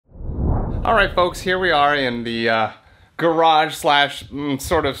All right, folks, here we are in the garage slash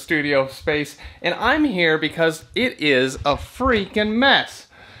sort of studio space, and I'm here because it is a freaking mess.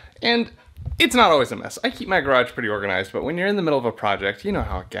 And it's not always a mess. I keep my garage pretty organized, but when you're in the middle of a project, you know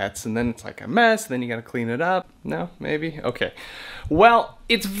how it gets, and then it's like a mess, then you gotta clean it up. No? Maybe? Okay. Well,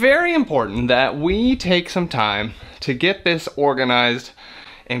 it's very important that we take some time to get this organized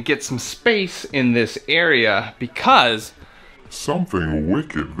and get some space in this area because something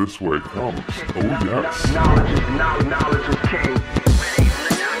wicked this way comes. Oh yes. Knowledge is king.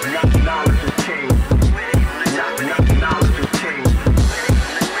 Knowledge is king. Knowledge is king.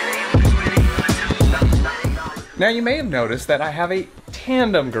 Now you may have noticed that I have a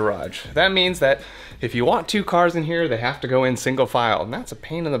tandem garage. That means that if you want two cars in here, they have to go in single file, and that's a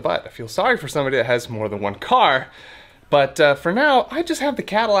pain in the butt. I feel sorry for somebody that has more than one car. But for now, I just have the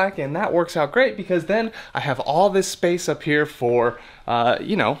Cadillac, and that works out great because then I have all this space up here for,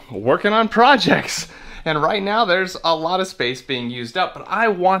 you know, working on projects. And right now there's a lot of space being used up, but I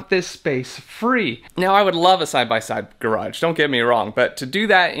want this space free. Now I would love a side-by-side garage, don't get me wrong, but to do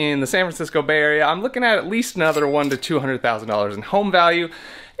that in the San Francisco Bay Area, I'm looking at least another $100,000 to $200,000 in home value,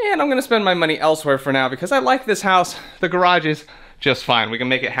 and I'm gonna spend my money elsewhere for now because I like this house. The garage is just fine. We can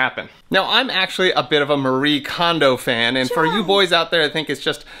make it happen. Now, I'm actually a bit of a Marie Kondo fan, and for you boys out there, I think it's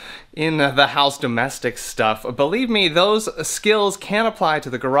just in the house domestic stuff. Believe me, those skills can apply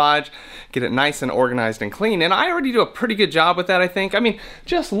to the garage, get it nice and organized and clean, and I already do a pretty good job with that, I think. I mean,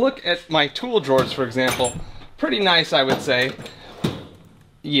 just look at my tool drawers, for example. Pretty nice, I would say.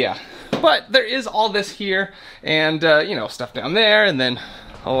 Yeah, but there is all this here, and you know, stuff down there, and then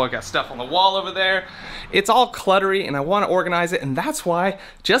oh, I got stuff on the wall over there. It's all cluttery and I want to organize it, and that's why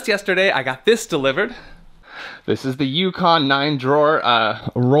just yesterday I got this delivered. This is the Yukon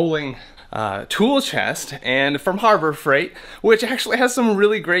 9-drawer rolling tool chest, and from Harbor Freight, which actually has some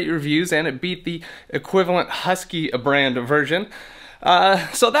really great reviews, and it beat the equivalent Husky brand version.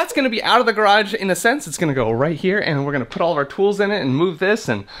 So that's going to be out of the garage in a sense. It's going to go right here, and we're going to put all of our tools in it and move this,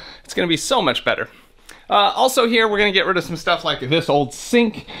 and it's going to be so much better. Also here, we're gonna get rid of some stuff like this old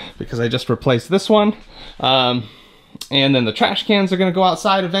sink because I just replaced this one. And then the trash cans are gonna go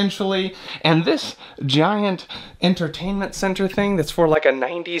outside eventually. And this giant entertainment center thing that's for like a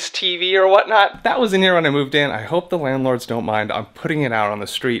 90s TV or whatnot, that was in here when I moved in. I hope the landlords don't mind. I'm putting it out on the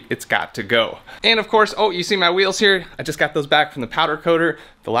street. It's got to go. And of course, oh, you see my wheels here? I just got those back from the powder coater.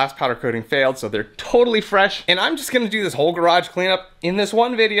 The last powder coating failed, so they're totally fresh. And I'm just gonna do this whole garage cleanup in this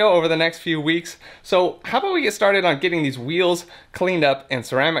one video over the next few weeks. So how about we get started on getting these wheels cleaned up and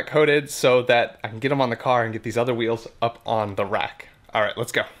ceramic coated so that I can get them on the car and get these other wheels up on the rack. All right,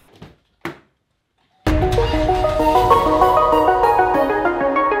 let's go.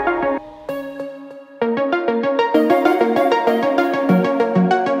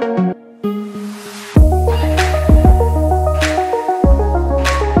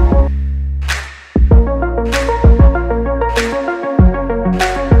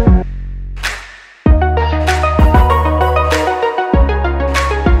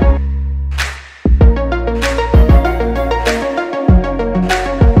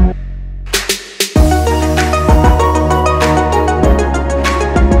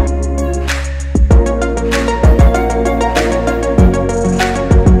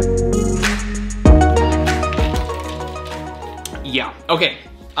 Yeah, okay.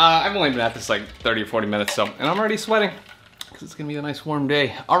 I've only been at this like 30 or 40 minutes, and I'm already sweating because it's gonna be a nice warm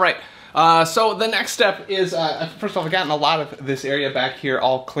day. All right, so the next step is, first of all, I've gotten a lot of this area back here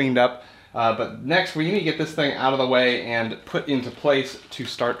all cleaned up, but next we need to get this thing out of the way and put into place to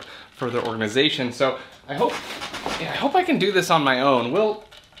start further organization. So I hope I can do this on my own.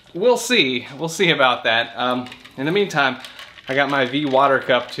 We'll see about that. In the meantime, I got my V water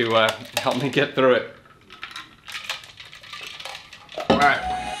cup to help me get through it. Alright.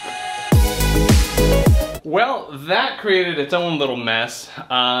 Well, that created its own little mess.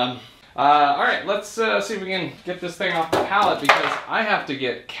 Alright, let's see if we can get this thing off the pallet because I have to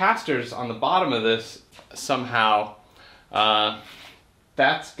get casters on the bottom of this somehow.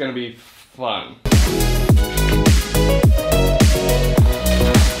 That's gonna be fun.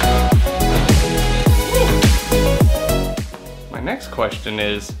 My next question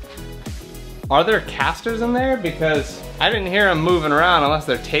is, are there casters in there? Because I didn't hear them moving around unless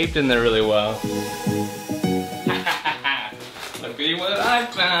they're taped in there really well. Look at what I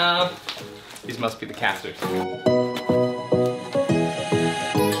found. These must be the casters.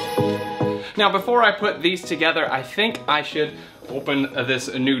 Now before I put these together, I think I should open this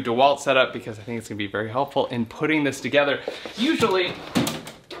new DeWalt setup because I think it's gonna be very helpful in putting this together. Usually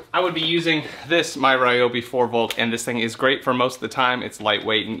I would be using this, my Ryobi 4-volt, and this thing is great for most of the time. It's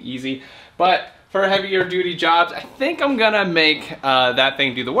lightweight and easy, but for heavier duty jobs, I think I'm gonna make that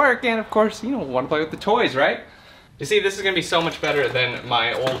thing do the work, and of course, you know, want to play with the toys, right? You see, this is gonna be so much better than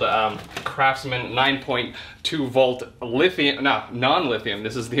my old Craftsman 9.2 volt lithium, no, non-lithium.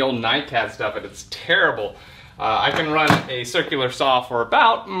 This is the old NiCad stuff, and it's terrible. I can run a circular saw for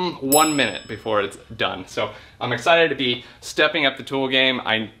about 1 minute before it's done. So I'm excited to be stepping up the tool game.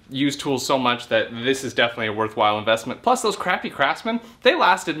 I use tools so much that this is definitely a worthwhile investment. Plus those crappy Craftsman, they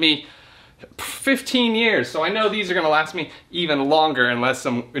lasted me 15 years. So I know these are gonna last me even longer unless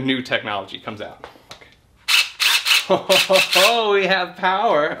some new technology comes out. Oh, we have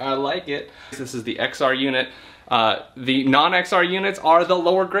power. I like it. This is the XR unit. The non-XR units are the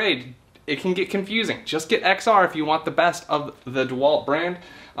lower grade. It can get confusing. Just get XR if you want the best of the DeWalt brand.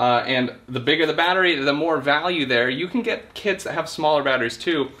 And the bigger the battery, the more value there. You can get kits that have smaller batteries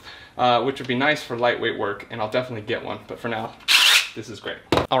too, which would be nice for lightweight work, and I'll definitely get one. But for now, this is great.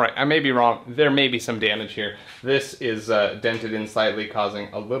 All right, I may be wrong. There may be some damage here. This is dented in slightly,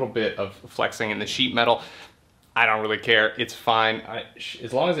 causing a little bit of flexing in the sheet metal. I don't really care, it's fine.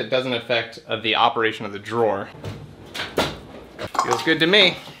 As long as it doesn't affect the operation of the drawer. Feels good to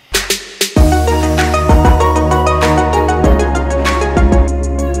me.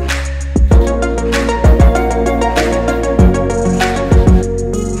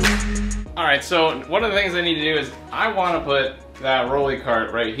 All right, so one of the things I need to do is I want to put that rolly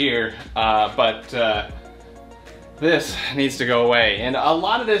cart right here, but this needs to go away. And a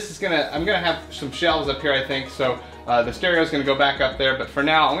lot of this is I'm gonna have some shelves up here, I think, so the stereo is gonna go back up there, but for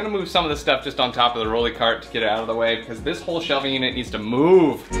now, I'm gonna move some of the stuff just on top of the rolly cart to get it out of the way, because this whole shelving unit needs to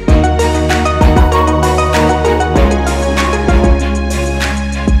move.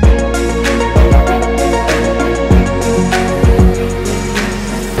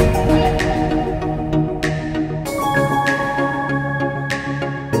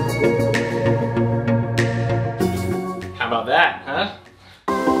 That, huh?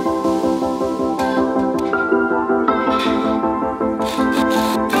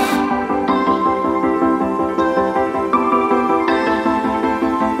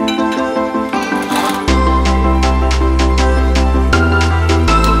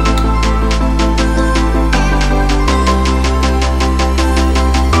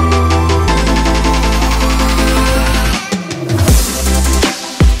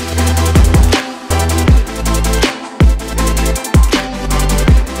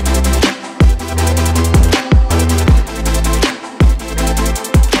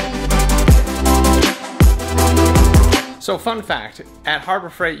 So fun fact, at Harbor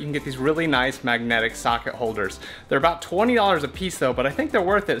Freight you can get these really nice magnetic socket holders. They're about $20 a piece though, but I think they're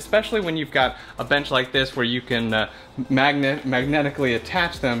worth it, especially when you've got a bench like this where you can magnetically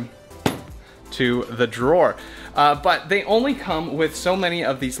attach them to the drawer. But they only come with so many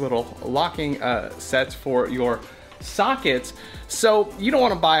of these little locking sets for your sockets, so you don't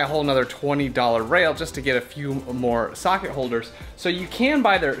want to buy a whole nother $20 rail just to get a few more socket holders. So you can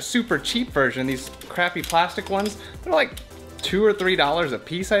buy their super cheap version, these crappy plastic ones. They're like $2 or $3 a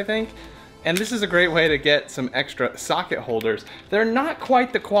piece, I think. And this is a great way to get some extra socket holders. They're not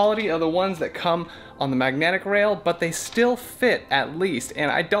quite the quality of the ones that come on the magnetic rail, but they still fit at least,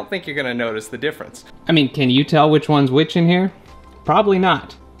 and I don't think you're gonna notice the difference. I mean, can you tell which one's which in here? Probably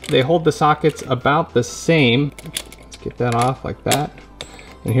not. They hold the sockets about the same. Let's get that off like that.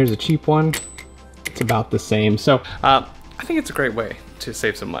 And here's a cheap one. It's about the same. So I think it's a great way to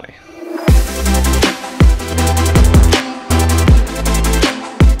save some money.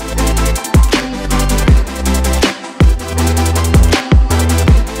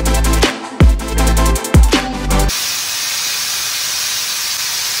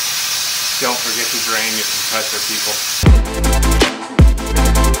 Don't forget to drain your compressor, people.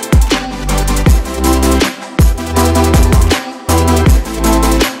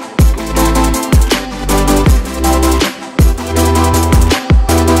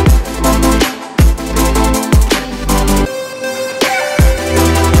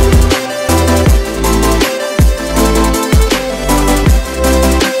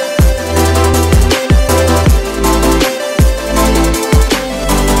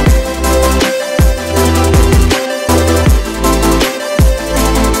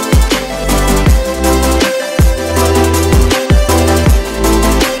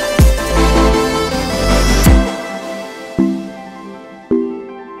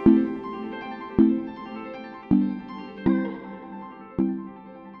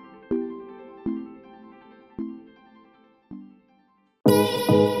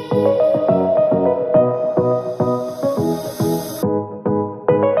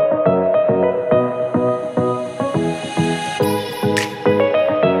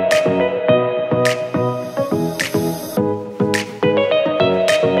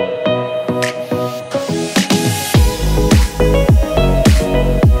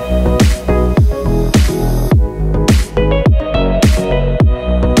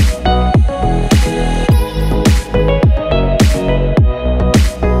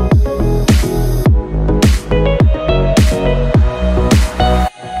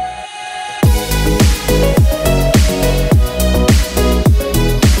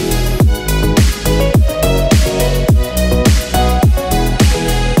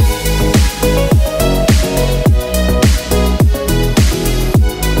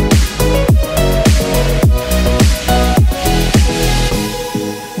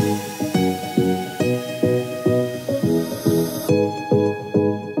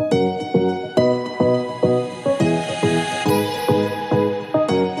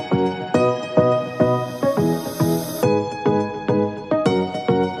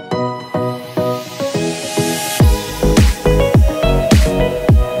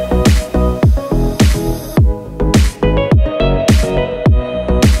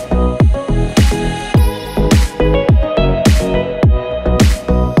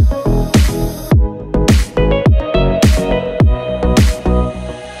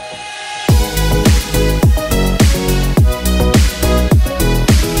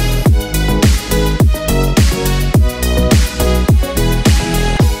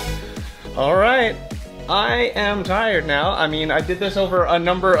 I am tired now. I mean, I did this over a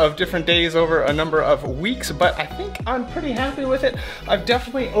number of different days, over a number of weeks, but I think I'm pretty happy with it. I've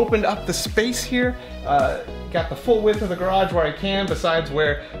definitely opened up the space here. Got the full width of the garage where I can, besides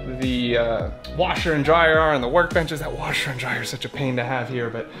where the washer and dryer are and the workbenches. That washer and dryer is such a pain to have here,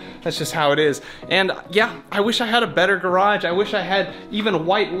 but that's just how it is. And yeah, I wish I had a better garage. I wish I had even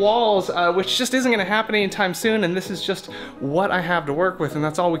white walls, which just isn't gonna happen anytime soon, and this is just what I have to work with, and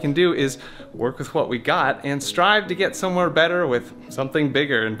that's all we can do is work with what we got and strive to get somewhere better with something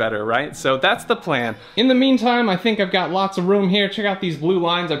bigger and better, right? So that's the plan. In the meantime, I think I've got lots of room here. Check out these blue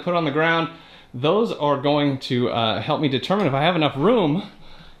lines I put on the ground. Those are going to help me determine if I have enough room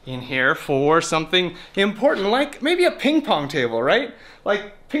in here for something important, like maybe a ping pong table, right?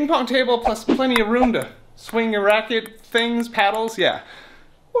 Like ping pong table plus plenty of room to swing your racket things, paddles, yeah.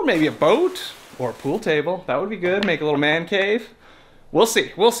 Or maybe a boat or a pool table. That would be good, make a little man cave. We'll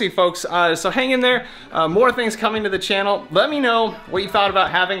see folks. So hang in there, more things coming to the channel. Let me know what you thought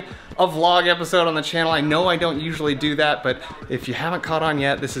about having a vlog episode on the channel. I know I don't usually do that, but if you haven't caught on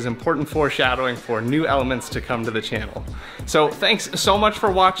yet, this is important foreshadowing for new elements to come to the channel. So thanks so much for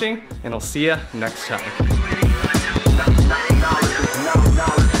watching, and I'll see you next time.